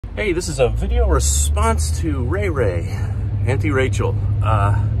Hey, this is a video response to Ray Ray, Auntie Rachel.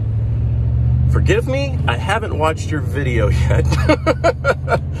 Forgive me, I haven't watched your video yet,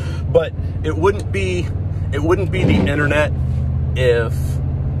 but it wouldn't be the internet if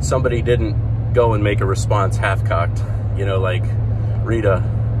somebody didn't go and make a response half-cocked. You know, like read a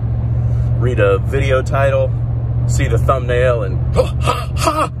video title, see the thumbnail, and ha ha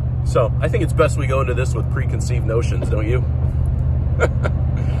ha. So I think it's best we go into this with preconceived notions, don't you?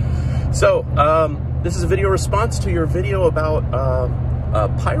 So, this is a video response to your video about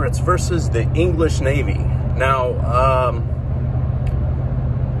pirates versus the English Navy. Now,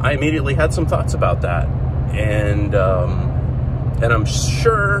 I immediately had some thoughts about that, and I'm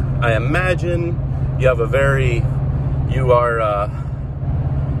sure, I imagine, you have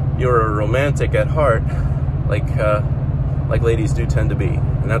you're a romantic at heart, like ladies do tend to be,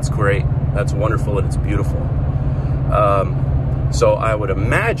 and that's great. That's wonderful, and it's beautiful. So I would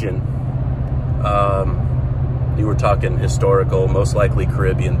imagine you were talking historical, most likely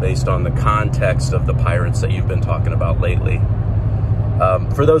Caribbean, based on the context of the pirates that you've been talking about lately.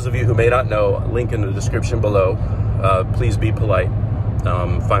 For those of you who may not know, link in the description below. Please be polite.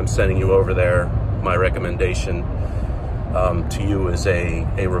 If I'm sending you over there, my recommendation to you is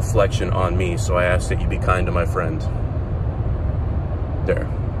a reflection on me, so I ask that you be kind to my friend. There.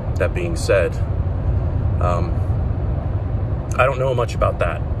 That being said, I don't know much about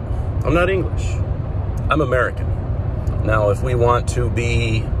that. I'm not English. I'm American. Now, if we want to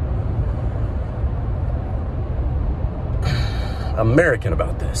be American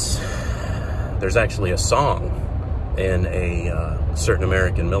about this, there's actually a song in a certain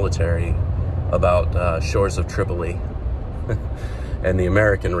American military about shores of Tripoli and the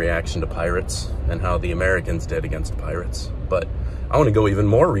American reaction to pirates and how the Americans did against pirates. But I want to go even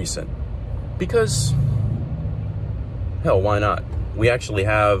more recent because, hell, why not? We actually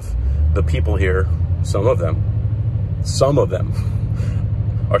have the people here, some of them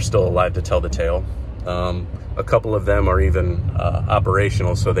are still alive to tell the tale. A couple of them are even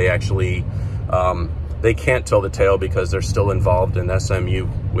operational, so they actually, they can't tell the tale because they're still involved in SMU,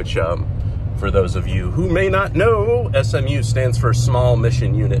 which, for those of you who may not know, SMU stands for Small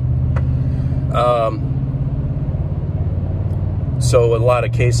Mission Unit. So in a lot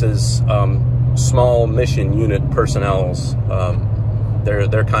of cases, small mission unit personnel's, they're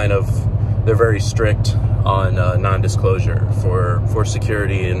very strict on non-disclosure for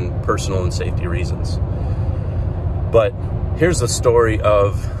security and personal and safety reasons. But here's the story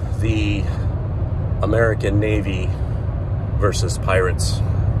of the American Navy versus pirates.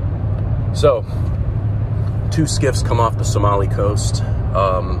 So, two skiffs come off the Somali coast,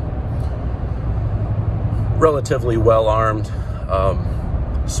 relatively well armed,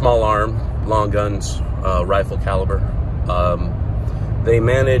 small arm, long guns, rifle caliber. They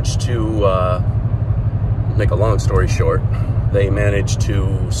managed to, make a long story short, they managed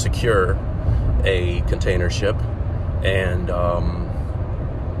to secure a container ship, and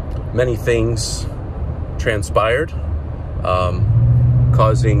many things transpired,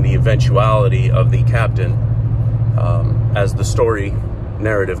 causing the eventuality of the captain. As the story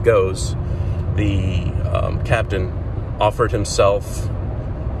narrative goes, the captain offered himself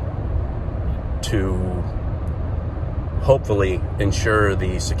to hopefully ensure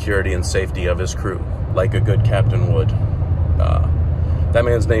the security and safety of his crew, like a good captain would. That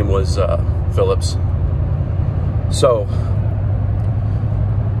man's name was Phillips. So,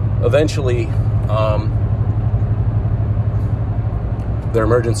 eventually, their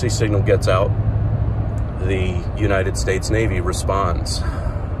emergency signal gets out. The United States Navy responds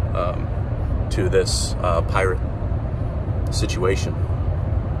to this pirate situation.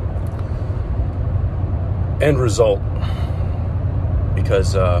 End result,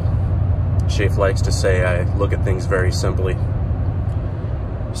 because Schaeff likes to say I look at things very simply.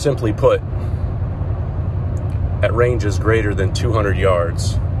 Simply put, at ranges greater than 200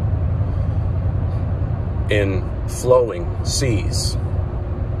 yards, in flowing seas,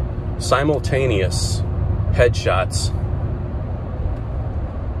 simultaneous headshots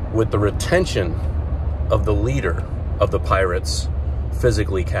with the retention of the leader of the pirates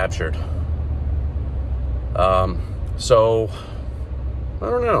physically captured. So, I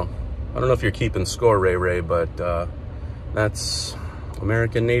don't know. I don't know if you're keeping score, Ray Ray, but that's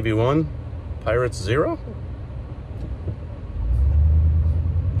American Navy 1, Pirates 0.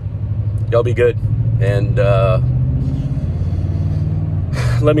 Y'all be good, and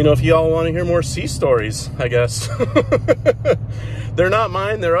let me know if y'all want to hear more sea stories, I guess. They're not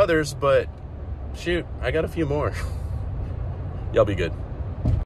mine, they're others, but shoot, I got a few more. Y'all be good.